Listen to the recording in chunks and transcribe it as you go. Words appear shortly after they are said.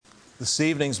This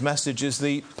evening's message is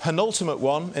the penultimate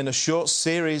one in a short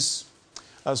series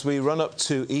as we run up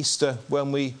to Easter,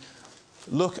 when we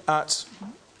look at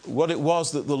what it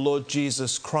was that the Lord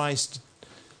Jesus Christ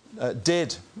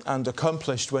did and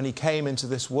accomplished when he came into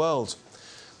this world.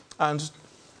 And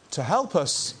to help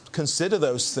us consider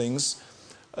those things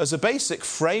as a basic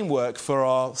framework for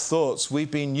our thoughts,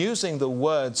 we've been using the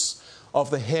words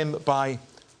of the hymn by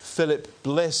Philip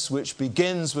Bliss, which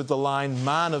begins with the line,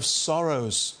 "Man of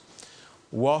sorrows,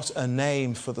 what a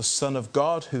name for the Son of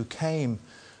God who came,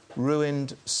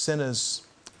 ruined sinners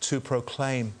to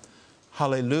proclaim.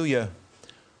 Hallelujah,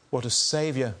 what a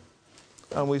Saviour."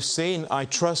 And we've seen, I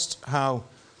trust, how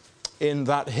in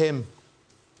that hymn,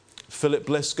 Philip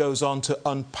Bliss goes on to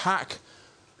unpack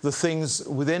the things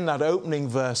within that opening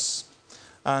verse.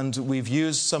 And we've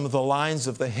used some of the lines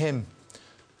of the hymn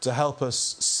to help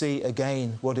us see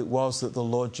again what it was that the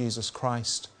Lord Jesus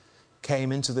Christ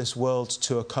came into this world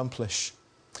to accomplish.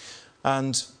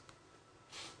 And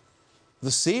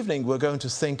this evening we're going to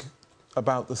think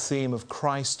about the theme of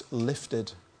Christ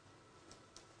lifted.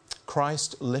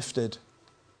 Christ lifted.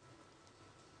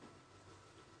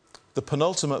 The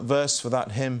penultimate verse for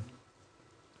that hymn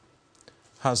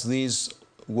has these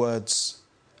words: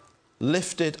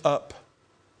 "Lifted up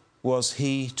was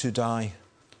he to die.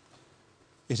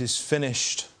 It is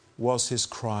finished was his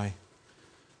cry.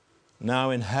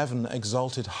 Now in heaven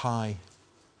exalted high.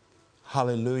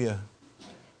 Hallelujah,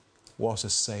 what a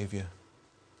Saviour."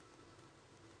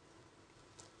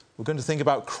 We're going to think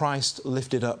about Christ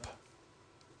lifted up.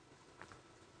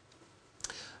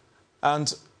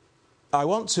 And I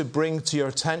want to bring to your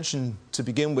attention, to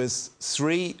begin with,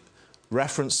 3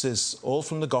 references, all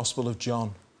from the Gospel of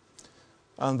John.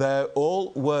 And they're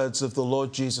all words of the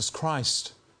Lord Jesus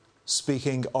Christ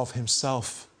speaking of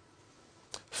himself.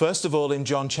 First of all, in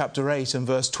John chapter 8 and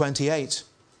verse 28,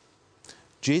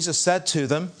 Jesus said to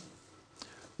them,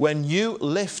 "When you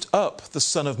lift up the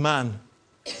Son of Man,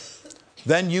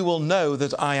 then you will know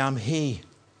that I am he,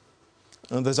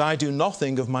 and that I do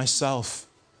nothing of myself,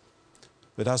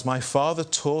 but as my Father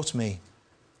taught me,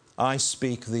 I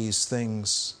speak these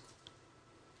things."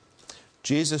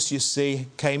 Jesus, you see,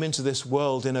 came into this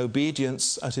world in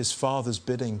obedience at his Father's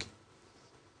bidding.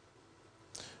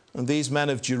 And these men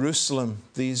of Jerusalem,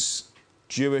 these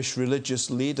Jewish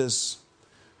religious leaders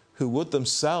who would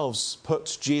themselves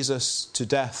put Jesus to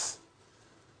death,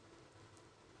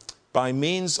 by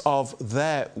means of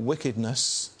their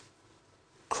wickedness,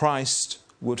 Christ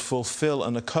would fulfill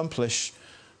and accomplish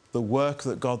the work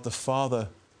that God the Father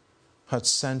had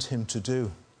sent him to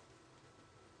do.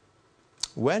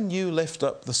 "When you lift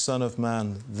up the Son of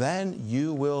Man, then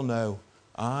you will know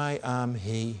I am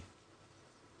he.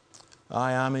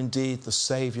 I am indeed the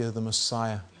Saviour, the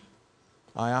Messiah.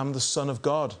 I am the Son of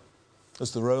God,"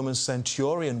 as the Roman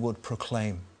centurion would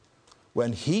proclaim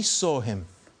when he saw him.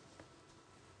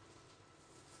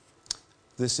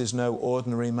 This is no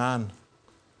ordinary man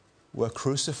we're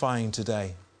crucifying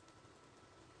today,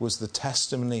 was the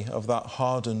testimony of that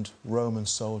hardened Roman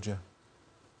soldier.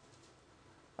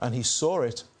 And he saw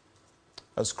it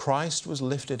as Christ was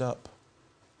lifted up.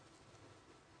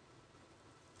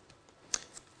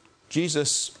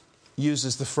 Jesus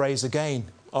uses the phrase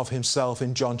again of himself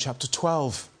in John chapter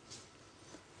 12.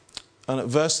 And at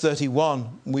verse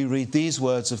 31, we read these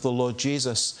words of the Lord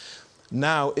Jesus: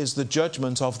 "Now is the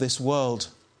judgment of this world.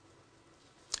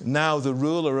 Now the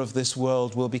ruler of this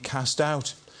world will be cast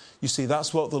out." You see,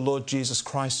 that's what the Lord Jesus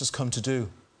Christ has come to do.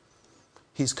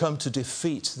 He's come to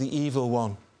defeat the evil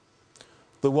one,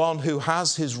 the one who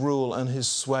has his rule and his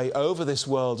sway over this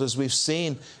world, as we've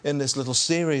seen in this little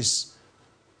series.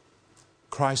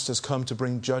 Christ has come to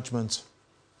bring judgment.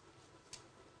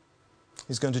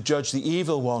 He's going to judge the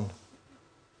evil one.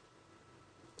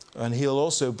 And he'll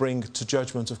also bring to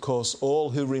judgment, of course,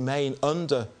 all who remain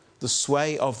under the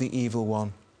sway of the evil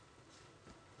one.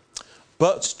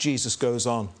 "But," Jesus goes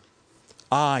on,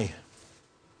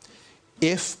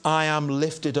 if I am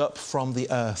lifted up from the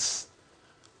earth,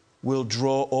 will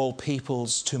draw all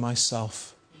peoples to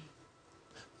myself."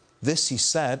 This he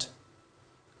said,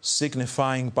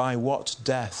 signifying by what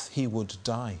death he would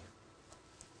die.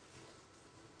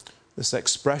 This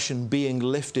expression, being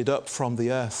lifted up from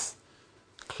the earth,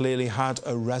 clearly had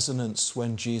a resonance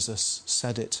when Jesus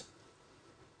said it.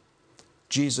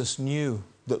 Jesus knew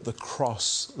that the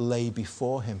cross lay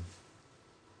before him.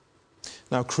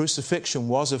 Now, crucifixion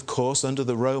was, of course, under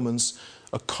the Romans,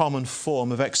 a common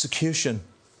form of execution.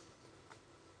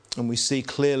 And we see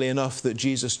clearly enough that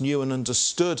Jesus knew and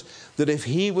understood that if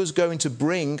he was going to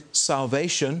bring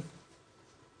salvation,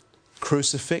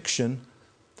 crucifixion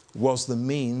was the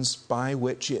means by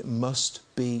which it must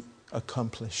be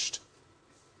accomplished.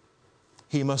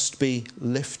 he must be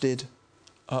lifted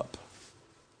up.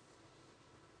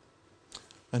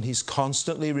 And he's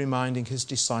constantly reminding his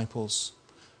disciples,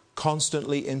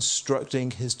 constantly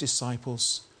instructing his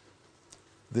disciples,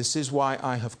 this is why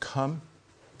I have come.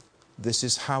 This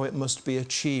is how it must be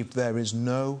achieved. There is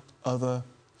no other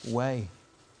way.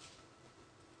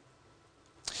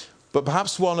 But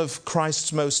perhaps one of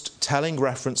Christ's most telling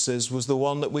references was the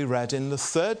one that we read in the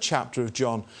 3rd chapter of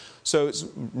John. So it's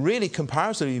really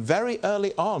comparatively very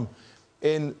early on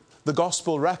in the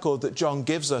gospel record that John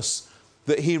gives us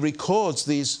that he records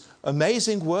these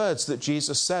amazing words that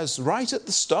Jesus says right at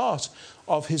the start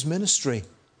of his ministry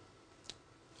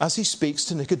as he speaks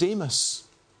to Nicodemus.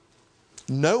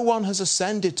 No one has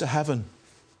ascended to heaven,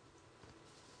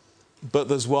 but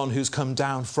there's one who's come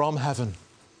down from heaven,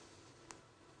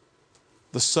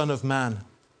 the Son of Man.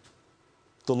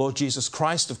 The Lord Jesus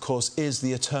Christ, of course, is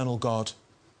the eternal God.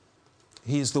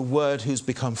 He is the Word who's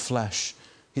become flesh.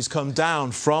 He's come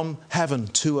down from heaven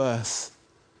to earth.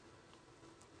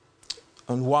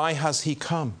 And why has he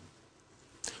come?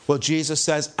 Well, Jesus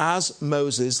says, as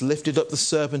Moses lifted up the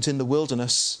serpent in the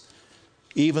wilderness,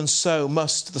 even so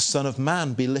must the Son of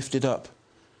Man be lifted up,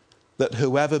 that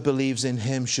whoever believes in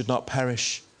him should not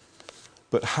perish,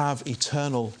 but have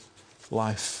eternal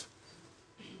life.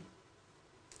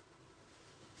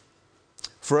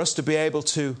 For us to be able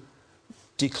to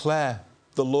declare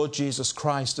the Lord Jesus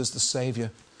Christ as the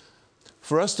Saviour,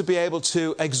 for us to be able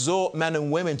to exhort men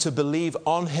and women to believe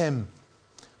on him,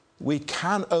 we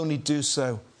can only do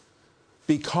so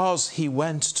because he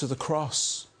went to the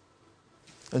cross.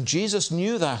 And Jesus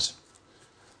knew that.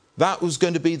 That was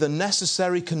going to be the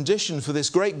necessary condition for this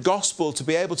great gospel to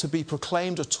be able to be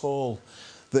proclaimed at all,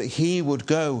 that he would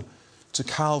go to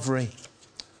Calvary.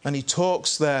 And he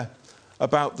talks there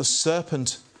about the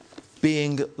serpent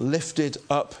being lifted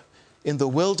up in the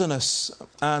wilderness.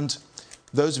 And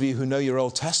those of you who know your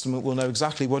Old Testament will know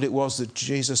exactly what it was that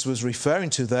Jesus was referring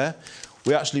to there.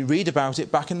 We actually read about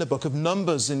it back in the book of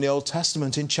Numbers in the Old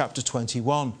Testament in chapter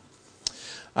 21.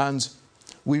 And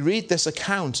we read this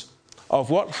account of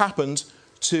what happened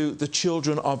to the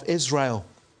children of Israel.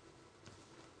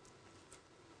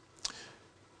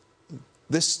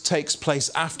 This takes place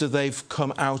after they've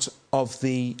come out of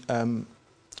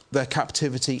their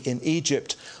captivity in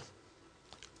Egypt.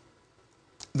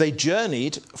 They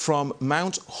journeyed from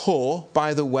Mount Hor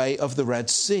by the way of the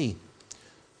Red Sea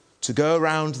to go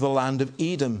around the land of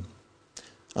Edom.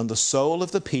 And the soul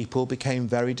of the people became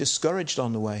very discouraged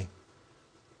on the way.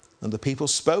 And the people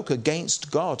spoke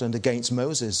against God and against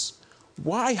Moses.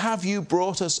 Why have you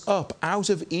brought us up out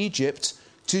of Egypt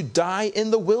to die in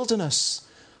the wilderness?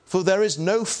 For there is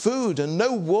no food and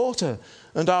no water,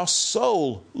 and our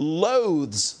soul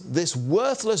loathes this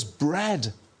worthless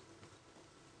bread.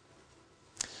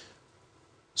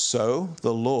 So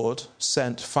the Lord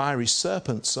sent fiery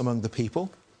serpents among the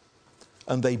people,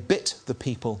 and they bit the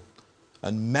people,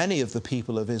 and many of the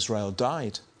people of Israel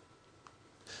died.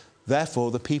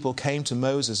 Therefore the people came to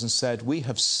Moses and said, we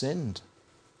have sinned,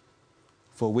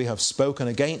 for we have spoken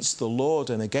against the Lord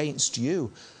and against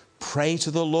you. Pray to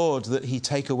the Lord that he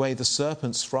take away the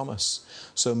serpents from us.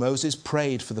 So Moses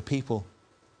prayed for the people.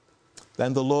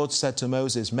 Then the Lord said to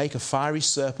Moses, make a fiery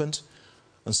serpent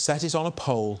and set it on a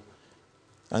pole,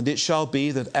 and it shall be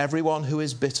that everyone who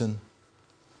is bitten,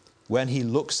 when he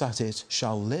looks at it,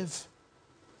 shall live.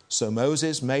 So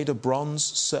Moses made a bronze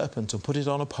serpent and put it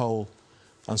on a pole.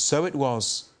 And so it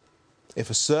was,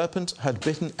 if a serpent had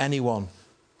bitten anyone,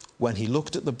 when he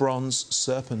looked at the bronze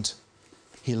serpent,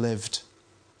 he lived.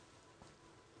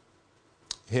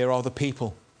 Here are the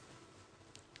people.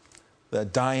 They're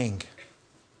dying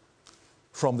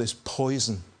from this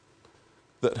poison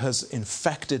that has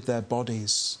infected their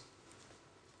bodies.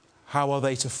 How are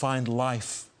they to find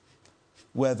life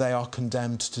where they are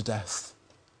condemned to death?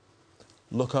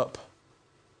 Look up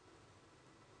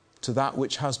to that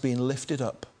which has been lifted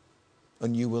up,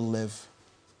 and you will live.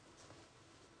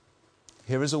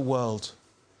 Here is a world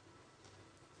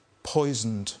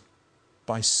poisoned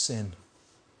by sin,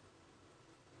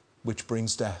 which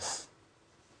brings death.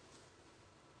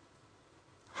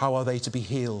 How are they to be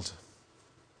healed?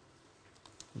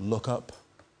 Look up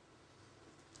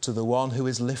to the one who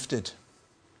is lifted,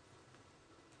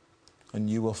 and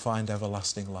you will find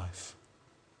everlasting life.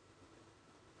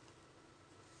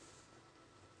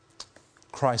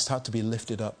 Christ had to be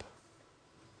lifted up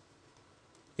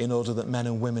in order that men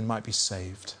and women might be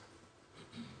saved.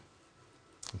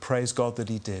 And praise God that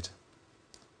he did.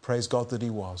 Praise God that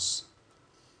he was.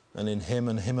 And in him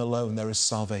and him alone there is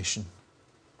salvation.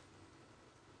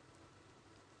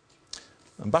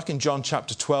 And back in John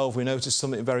chapter 12, we notice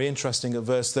something very interesting at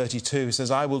verse 32. He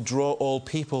says, I will draw all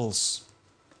peoples.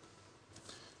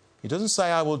 He doesn't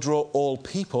say, I will draw all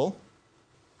people.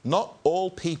 Not all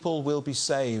people will be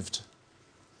saved.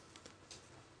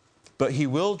 But he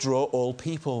will draw all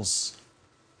peoples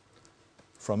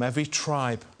from every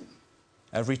tribe,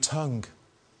 every tongue,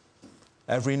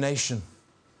 every nation.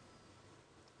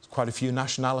 There's quite a few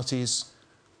nationalities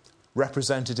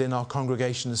represented in our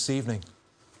congregation this evening.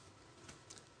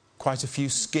 Quite a few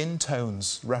skin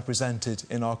tones represented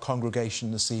in our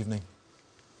congregation this evening.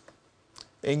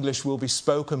 English will be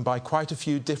spoken by quite a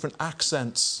few different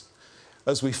accents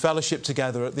as we fellowship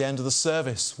together at the end of the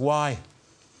service. Why?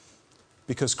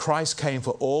 Because Christ came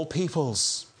for all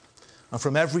peoples. And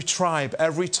from every tribe,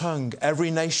 every tongue, every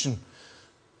nation,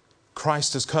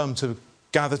 Christ has come to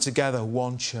gather together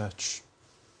one church.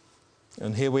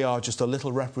 And here we are, just a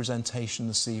little representation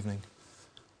this evening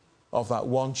of that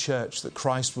one church that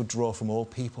Christ would draw from all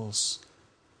peoples,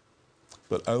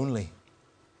 but only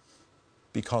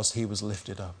because he was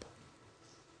lifted up.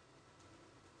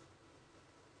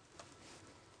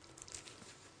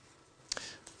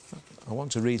 I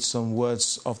want to read some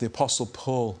words of the Apostle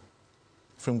Paul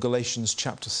from Galatians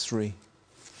chapter 3.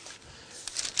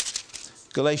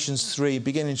 Galatians 3,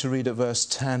 beginning to read at verse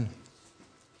 10.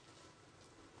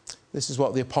 This is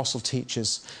what the Apostle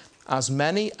teaches. As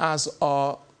many as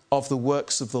are of the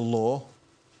works of the law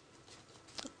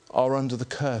are under the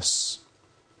curse.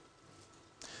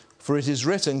 For it is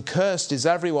written, cursed is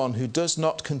everyone who does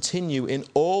not continue in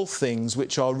all things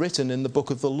which are written in the book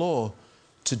of the law,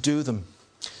 to do them.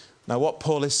 Now what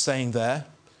Paul is saying there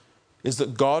is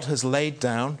that God has laid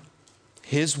down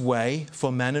his way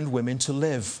for men and women to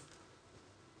live.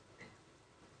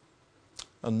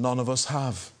 And none of us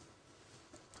have.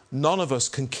 None of us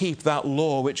can keep that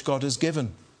law which God has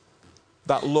given.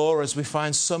 That law, as we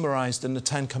find summarized in the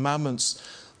Ten Commandments,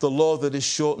 the law that is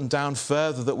shortened down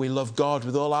further, that we love God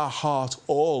with all our heart,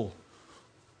 all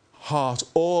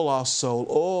our soul,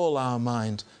 all our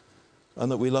mind,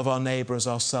 and that we love our neighbour as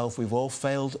ourselves. We've all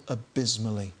failed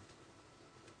abysmally.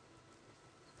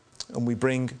 And we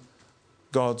bring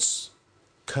God's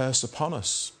curse upon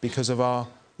us because of our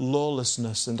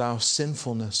lawlessness and our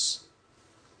sinfulness.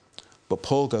 But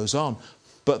Paul goes on,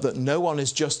 but that no one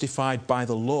is justified by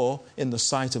the law in the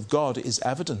sight of God is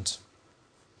evident.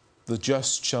 The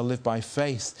just shall live by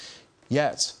faith.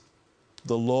 Yet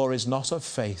the law is not of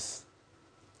faith,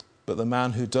 but the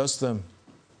man who does them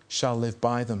shall live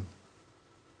by them.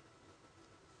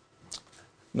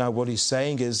 Now what he's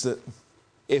saying is that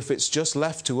if it's just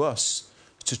left to us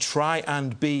to try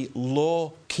and be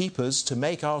law keepers, to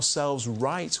make ourselves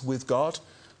right with God,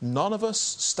 none of us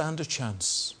stand a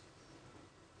chance.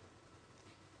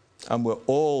 And we're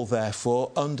all,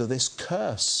 therefore, under this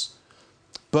curse.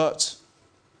 But,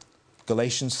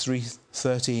 Galatians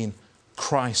 3:13,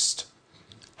 Christ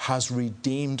has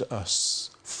redeemed us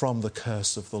from the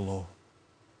curse of the law,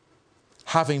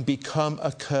 having become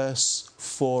a curse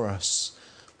for us.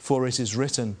 For it is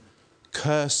written,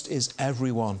 cursed is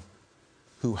everyone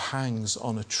who hangs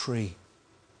on a tree.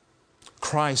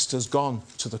 Christ has gone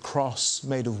to the cross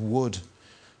made of wood.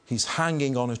 He's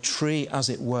hanging on a tree, as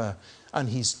it were, and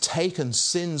he's taken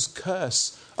sin's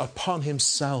curse upon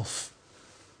himself.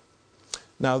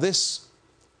 Now this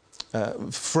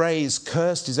phrase,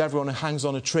 cursed is everyone who hangs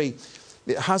on a tree,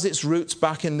 it has its roots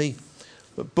back in the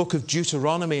book of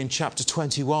Deuteronomy in chapter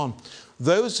 21.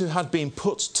 Those who had been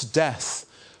put to death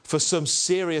for some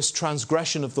serious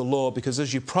transgression of the law, because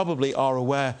as you probably are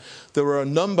aware, there were a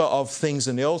number of things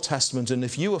in the Old Testament, and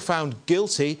if you were found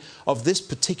guilty of this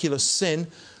particular sin,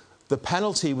 the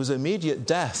penalty was immediate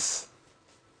death.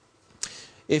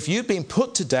 If you'd been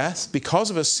put to death because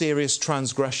of a serious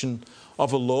transgression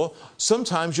of a law,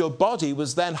 sometimes your body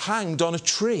was then hanged on a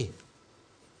tree.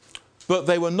 But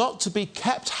they were not to be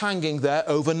kept hanging there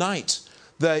overnight.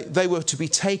 They were to be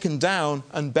taken down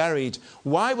and buried.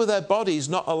 Why were their bodies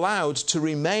not allowed to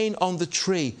remain on the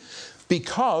tree?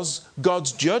 Because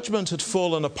God's judgment had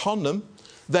fallen upon them.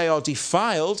 They are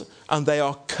defiled and they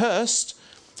are cursed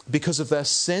because of their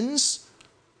sins.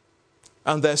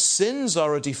 And their sins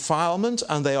are a defilement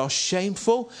and they are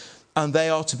shameful and they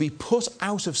are to be put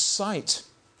out of sight.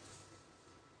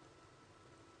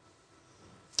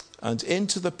 And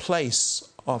into the place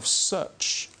of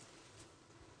such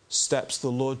steps the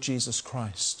Lord Jesus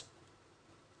Christ.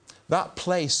 That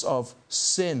place of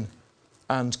sin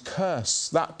and curse,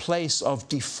 that place of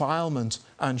defilement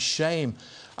and shame,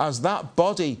 as that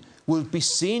body will be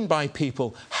seen by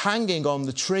people hanging on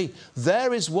the tree,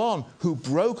 there is one who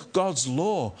broke God's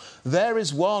law. There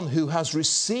is one who has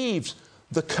received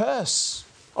the curse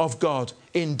of God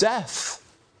in death.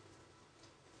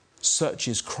 such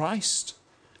is Christ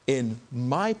in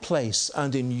my place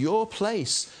and in your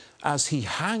place as he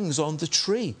hangs on the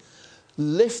tree,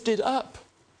 lifted up.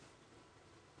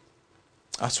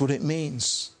 That's what it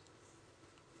means.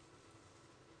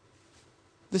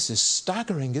 This is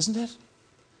staggering, isn't it?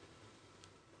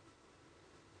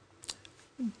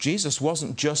 Jesus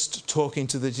wasn't just talking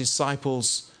to the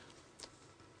disciples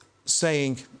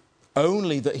saying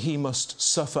only that he must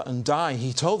suffer and die.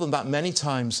 He told them that many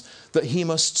times, that he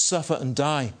must suffer and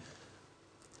die.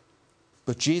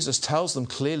 But Jesus tells them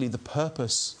clearly the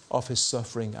purpose of his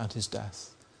suffering and his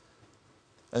death.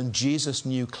 And Jesus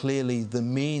knew clearly the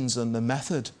means and the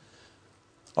method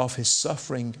of his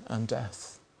suffering and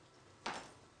death.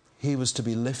 He was to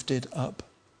be lifted up.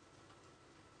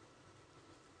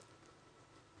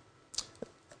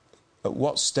 At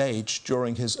what stage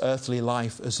during his earthly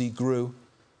life, as he grew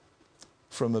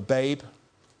from a babe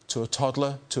to a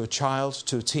toddler to a child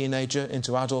to a teenager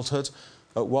into adulthood,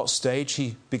 at what stage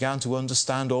he began to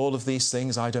understand all of these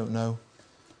things, I don't know.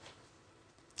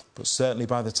 But certainly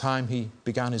by the time he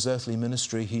began his earthly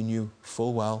ministry, he knew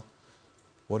full well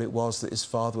what it was that his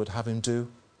Father would have him do.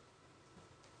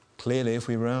 Clearly, if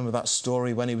we remember that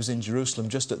story when he was in Jerusalem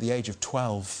just at the age of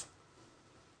 12,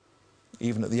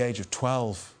 even at the age of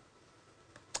 12,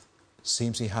 it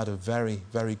seems he had a very,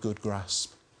 very good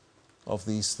grasp of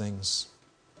these things.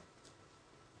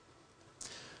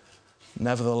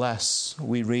 Nevertheless,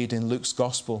 we read in Luke's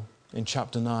Gospel in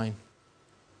chapter 9,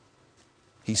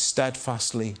 he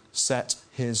steadfastly set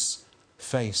his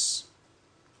face.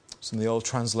 Some of the old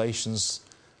translations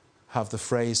have the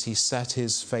phrase, he set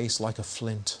his face like a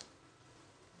flint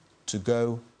to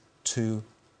go to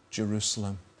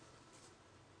Jerusalem.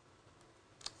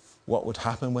 What would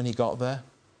happen when he got there?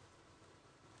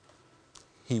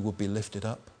 He would be lifted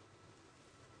up.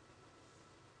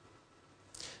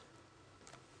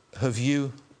 Have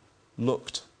you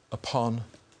looked upon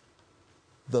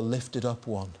the lifted up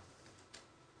one,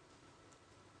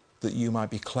 that you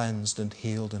might be cleansed and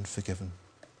healed and forgiven?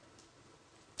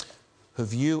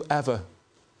 Have you ever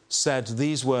said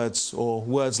these words or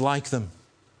words like them?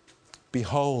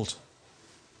 Behold,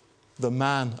 the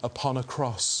man upon a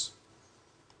cross,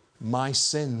 my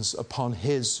sins upon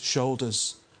his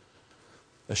shoulders.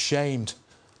 Ashamed,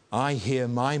 I hear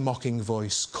my mocking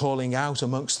voice calling out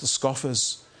amongst the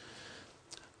scoffers.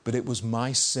 But it was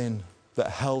my sin that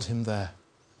held him there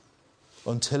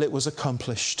until it was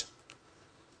accomplished.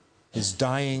 His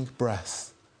dying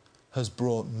breath has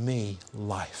brought me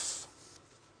life.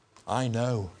 I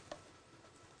know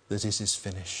that it is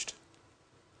finished.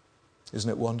 Isn't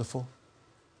it wonderful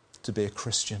to be a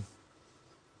Christian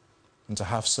and to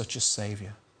have such a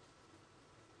Saviour,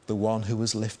 the one who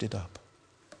was lifted up?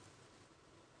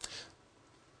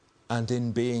 And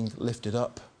in being lifted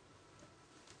up,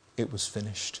 it was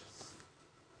finished.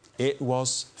 It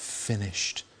was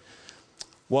finished.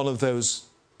 One of those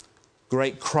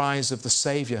great cries of the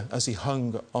Saviour as he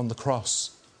hung on the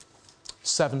cross.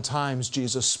 7 times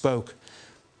Jesus spoke.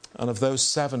 And of those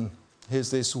 7, here's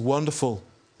this wonderful,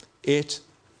 it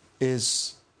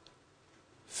is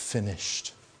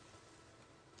finished.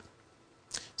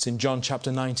 It's in John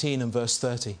chapter 19 and verse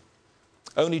 30.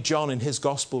 Only John in his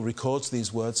gospel records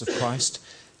these words of Christ.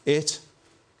 It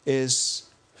is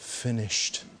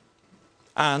finished.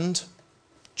 And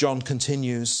John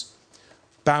continues,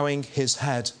 bowing his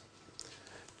head,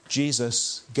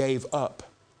 Jesus gave up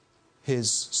his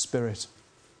spirit.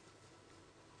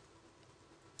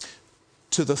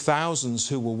 To the thousands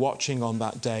who were watching on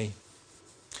that day,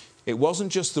 it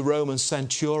wasn't just the Roman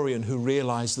centurion who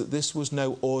realized that this was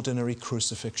no ordinary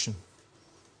crucifixion.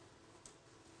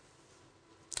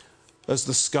 As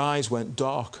the skies went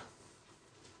dark,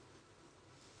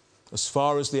 as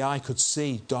far as the eye could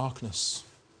see, darkness,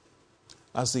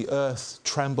 as the earth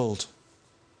trembled,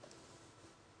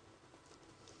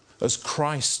 as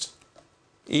Christ,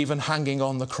 even hanging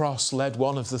on the cross, led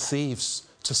one of the thieves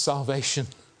to salvation,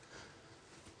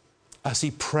 as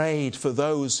he prayed for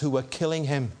those who were killing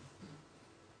him.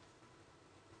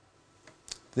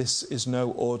 This is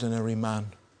no ordinary man.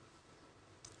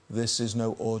 This is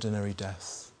no ordinary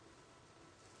death.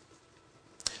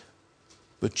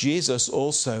 But Jesus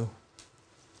also,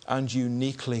 and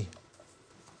uniquely,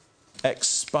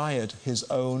 expired his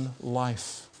own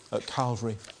life at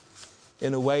Calvary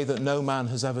in a way that no man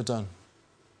has ever done.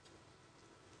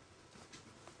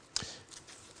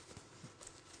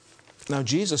 Now,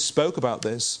 Jesus spoke about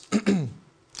this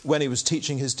when he was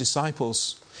teaching his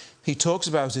disciples. He talks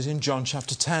about it in John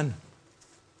chapter 10.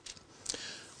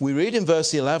 We read in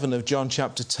verse 11 of John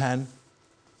chapter 10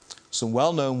 some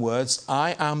well-known words.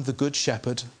 I am the good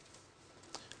shepherd.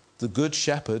 The good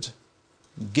shepherd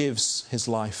gives his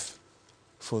life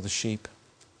for the sheep.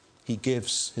 He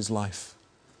gives his life.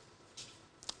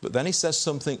 But then he says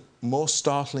something more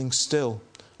startling still,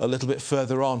 a little bit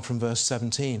further on from verse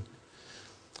 17.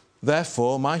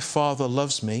 Therefore, my Father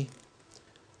loves me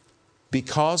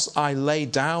because I lay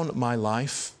down my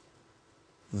life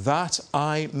that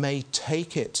I may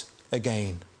take it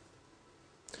again.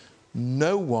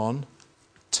 No one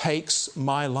takes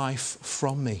my life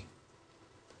from me.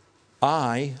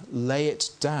 I lay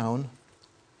it down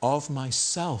of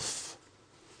myself.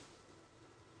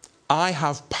 I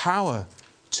have power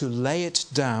to lay it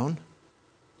down,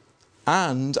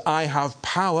 and I have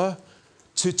power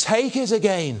to take it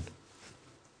again.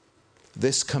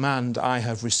 This command I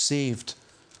have received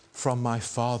from my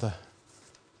Father.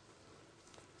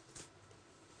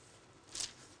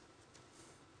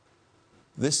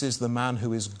 This is the man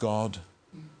who is God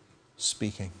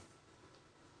speaking.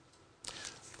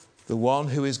 The one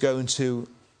who is going to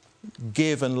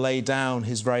give and lay down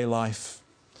his very life.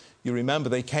 You remember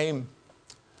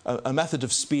a method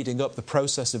of speeding up the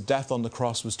process of death on the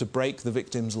cross was to break the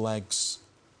victim's legs.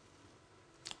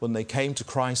 When they came to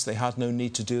Christ, they had no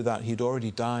need to do that. He'd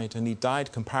already died, and he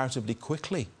died comparatively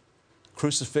quickly.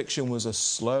 Crucifixion was a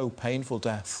slow, painful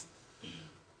death.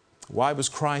 Why was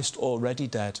Christ already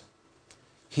dead?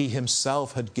 He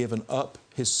himself had given up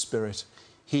his spirit.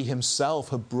 He himself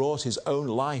had brought his own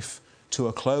life to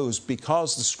a close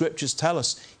because the scriptures tell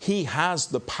us he has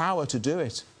the power to do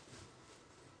it,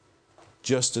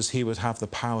 just as he would have the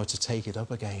power to take it up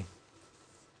again.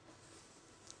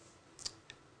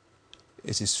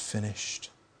 It is finished.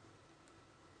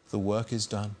 The work is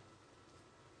done.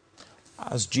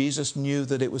 As Jesus knew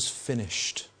that it was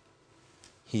finished,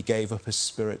 he gave up his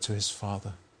spirit to his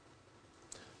Father.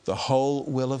 The whole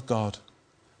will of God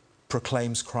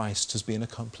proclaims Christ has been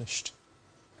accomplished.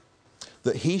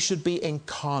 That he should be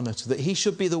incarnate, that he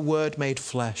should be the Word made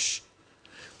flesh,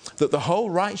 that the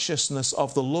whole righteousness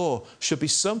of the law should be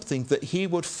something that he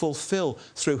would fulfill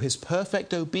through his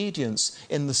perfect obedience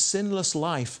in the sinless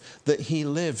life that he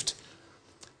lived.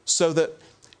 So that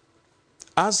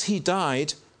as he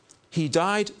died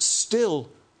still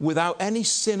without any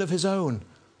sin of his own.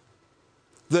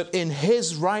 That in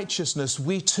his righteousness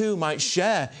we too might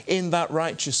share in that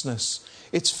righteousness.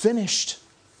 It's finished.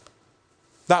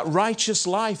 That righteous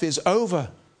life is over.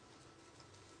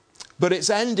 But it's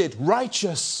ended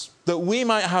righteous, that we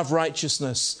might have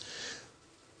righteousness.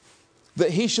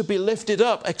 That he should be lifted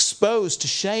up, exposed to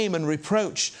shame and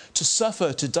reproach, to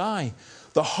suffer, to die.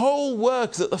 The whole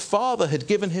work that the Father had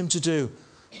given him to do.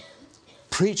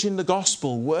 Preaching the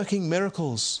gospel, working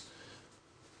miracles.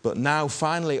 But now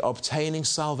finally obtaining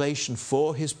salvation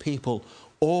for his people.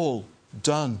 All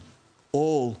done,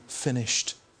 all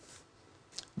finished.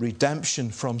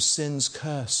 Redemption from sin's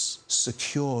curse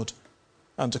secured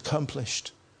and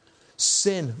accomplished.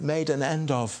 Sin made an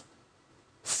end of.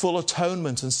 Full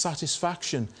atonement and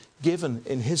satisfaction given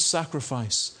in his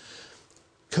sacrifice.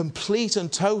 Complete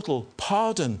and total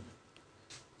pardon.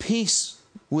 Peace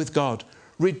with God.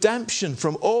 Redemption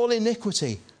from all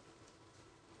iniquity.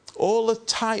 All the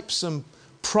types and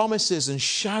promises and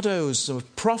shadows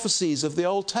and prophecies of the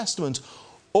Old Testament,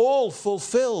 all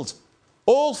fulfilled,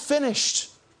 all finished.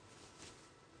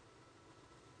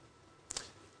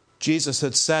 Jesus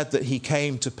had said that he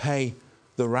came to pay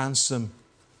the ransom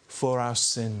for our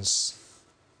sins.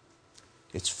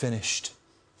 It's finished.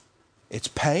 It's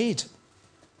paid.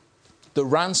 The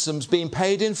ransom's been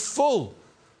paid in full.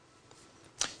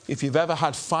 If you've ever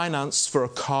had finance for a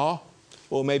car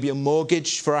or maybe a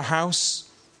mortgage for a house,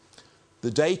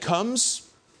 the day comes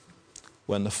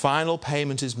when the final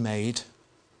payment is made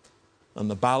and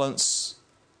the balance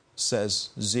says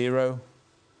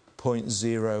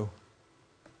 0.00.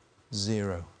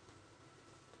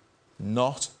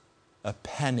 Not a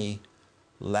penny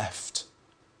left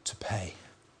to pay.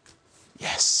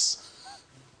 Yes,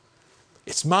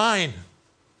 it's mine.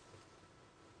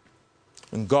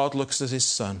 And God looks at his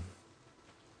Son.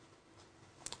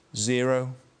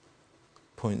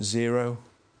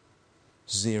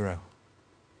 0.00.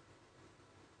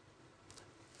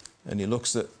 And he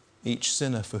looks at each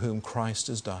sinner for whom Christ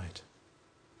has died.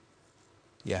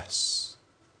 Yes,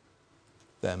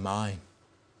 they're mine.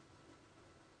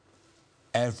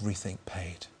 Everything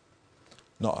paid.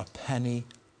 Not a penny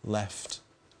left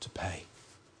to pay.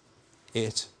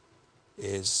 It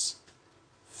is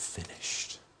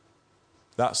finished.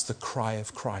 That's the cry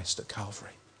of Christ at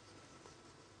Calvary.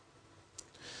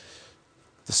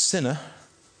 The sinner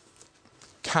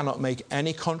cannot make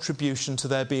any contribution to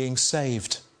their being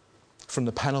saved from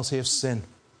the penalty of sin.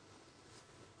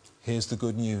 Here's the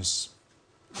good news.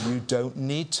 You don't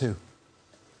need to.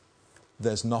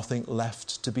 there's nothing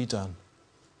left to be done.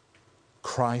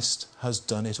 Christ has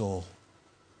done it all.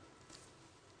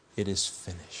 It is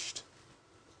finished.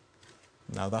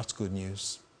 Now that's good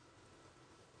news.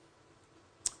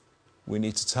 We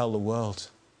need to tell the world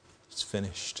it's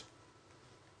finished.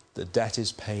 The debt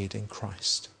is paid in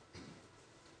Christ.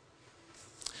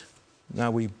 Now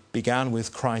we began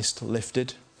with Christ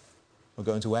lifted. We're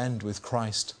going to end with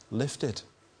Christ lifted,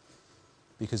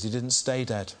 because he didn't stay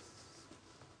dead.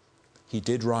 He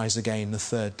did rise again the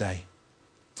third day.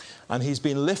 And he's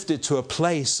been lifted to a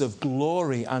place of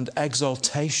glory and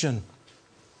exaltation.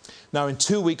 Now in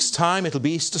 2 weeks' time, it'll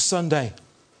be Easter Sunday.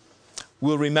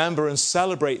 We'll remember and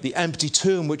celebrate the empty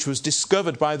tomb which was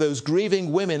discovered by those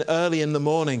grieving women early in the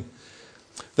morning.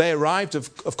 They arrived,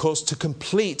 of course, to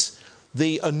complete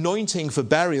the anointing for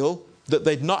burial that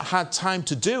they'd not had time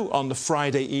to do on the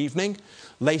Friday evening,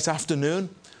 late afternoon,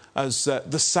 as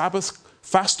the Sabbath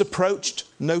fast approached.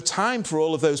 No time for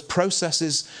all of those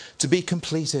processes to be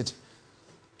completed.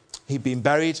 He'd been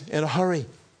buried in a hurry.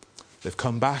 They've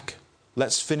come back.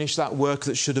 Let's finish that work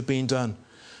that should have been done.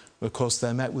 Of course,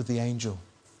 they're met with the angel.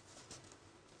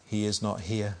 He is not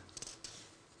here.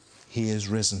 He is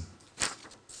risen.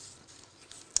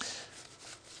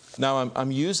 Now,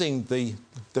 I'm using the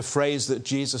phrase that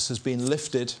Jesus has been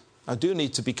lifted. I do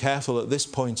need to be careful at this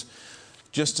point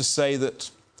just to say that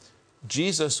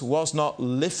Jesus was not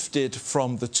lifted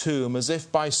from the tomb as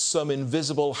if by some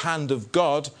invisible hand of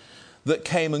God that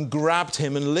came and grabbed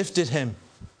him and lifted him.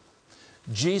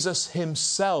 Jesus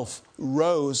himself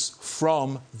rose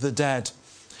from the dead.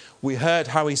 We heard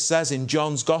how he says in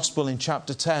John's Gospel in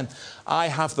chapter 10, I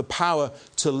have the power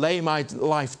to lay my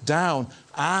life down,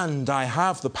 and I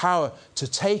have the power to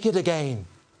take it again.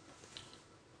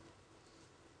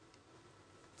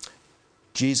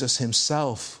 Jesus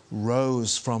himself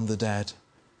rose from the dead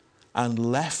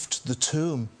and left the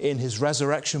tomb in his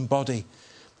resurrection body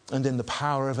and in the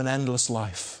power of an endless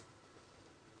life.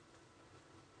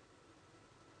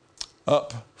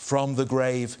 Up from the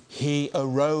grave, he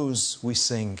arose, we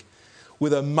sing,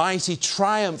 with a mighty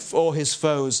triumph o'er his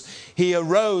foes. He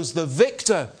arose, the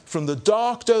victor from the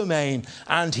dark domain,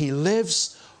 and he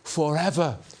lives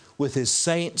forever with his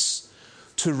saints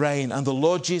to reign. And the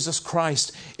Lord Jesus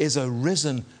Christ is a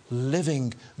risen,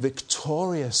 living,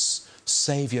 victorious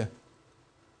Saviour.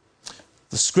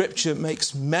 The Scripture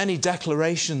makes many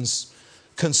declarations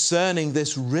concerning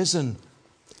this risen,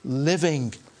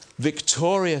 living,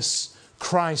 victorious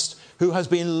Christ who has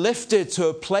been lifted to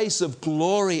a place of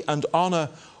glory and honour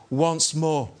once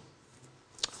more.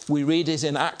 We read it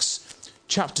in Acts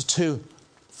chapter 2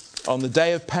 on the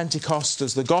day of Pentecost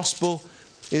as the gospel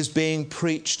is being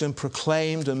preached and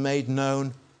proclaimed and made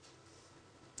known.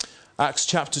 Acts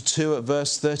chapter 2 at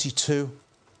verse 32.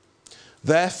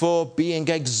 Therefore, being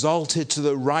exalted to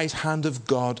the right hand of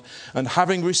God, and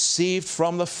having received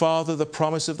from the Father the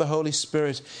promise of the Holy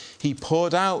Spirit, he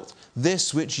poured out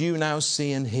this which you now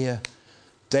see and hear.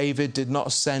 David did not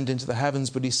ascend into the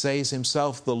heavens, but he says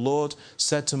himself, the Lord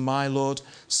said to my Lord,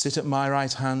 sit at my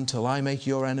right hand till I make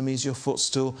your enemies your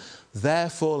footstool.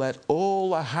 Therefore let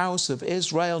all the house of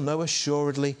Israel know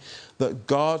assuredly that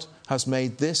God has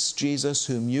made this Jesus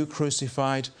whom you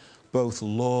crucified both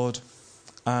Lord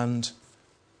and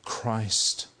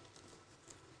Christ.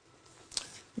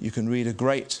 You can read a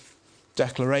great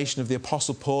declaration of the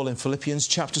Apostle Paul in Philippians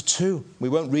chapter 2. We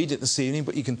won't read it this evening,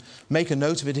 but you can make a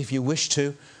note of it if you wish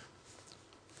to.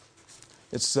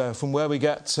 It's from where we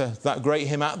get that great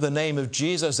hymn, At the name of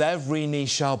Jesus, every knee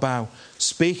shall bow,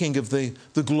 speaking of the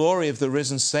glory of the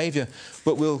risen Saviour.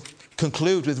 But we'll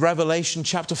conclude with Revelation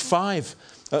chapter 5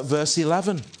 at verse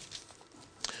 11,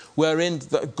 wherein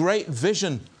the great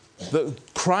vision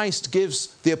that Christ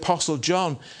gives the Apostle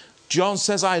John. John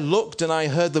says, I looked and I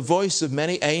heard the voice of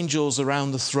many angels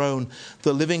around the throne,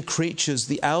 the living creatures,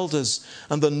 the elders,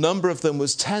 and the number of them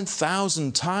was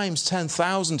 10,000 times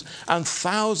 10,000 and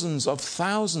thousands of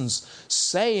thousands,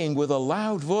 saying with a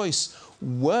loud voice,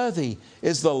 worthy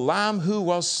is the Lamb who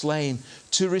was slain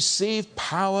to receive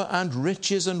power and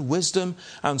riches and wisdom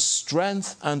and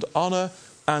strength and honour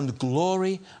and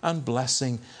glory and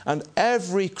blessing. And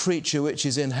every creature which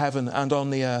is in heaven and on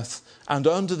the earth and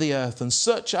under the earth, and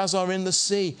such as are in the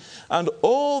sea, and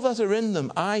all that are in them,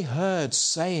 I heard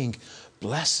saying,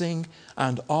 blessing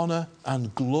and honour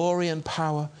and glory and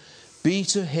power be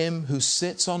to him who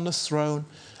sits on the throne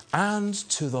and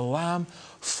to the Lamb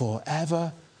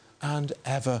forever and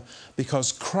ever.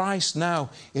 Because Christ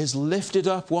now is lifted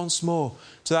up once more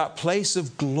to that place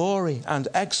of glory and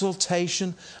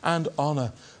exaltation and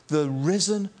honour, the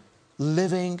risen,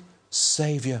 living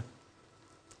Saviour.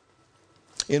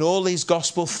 in all these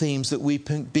gospel themes that we've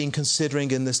been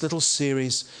considering in this little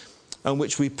series and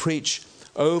which we preach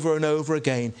over and over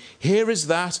again, here is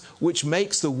that which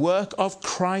makes the work of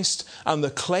Christ and the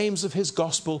claims of his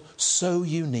gospel so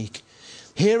unique.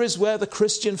 Here is where the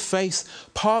Christian faith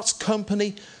parts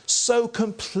company so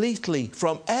completely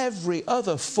from every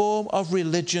other form of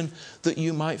religion that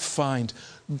you might find.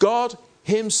 God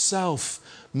himself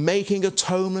making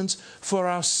atonement for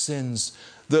our sins,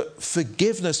 that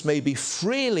forgiveness may be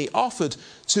freely offered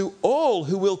to all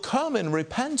who will come in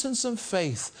repentance and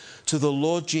faith to the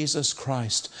Lord Jesus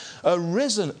Christ, a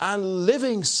risen and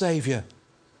living Saviour,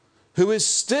 who is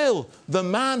still the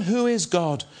man who is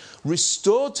God,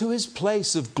 restored to his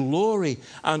place of glory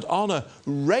and honour,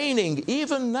 reigning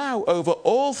even now over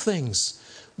all things,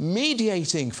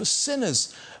 mediating for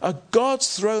sinners at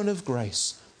God's throne of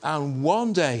grace, and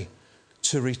one day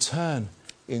to return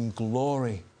in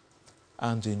glory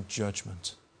and in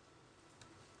judgment.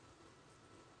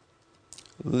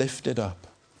 Lifted up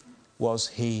was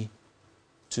he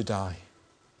to die.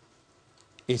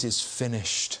 It is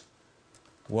finished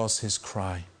was his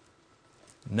cry.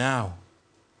 Now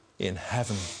in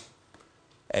heaven,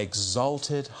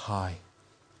 exalted high.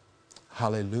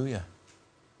 Hallelujah.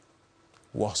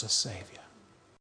 What a Saviour.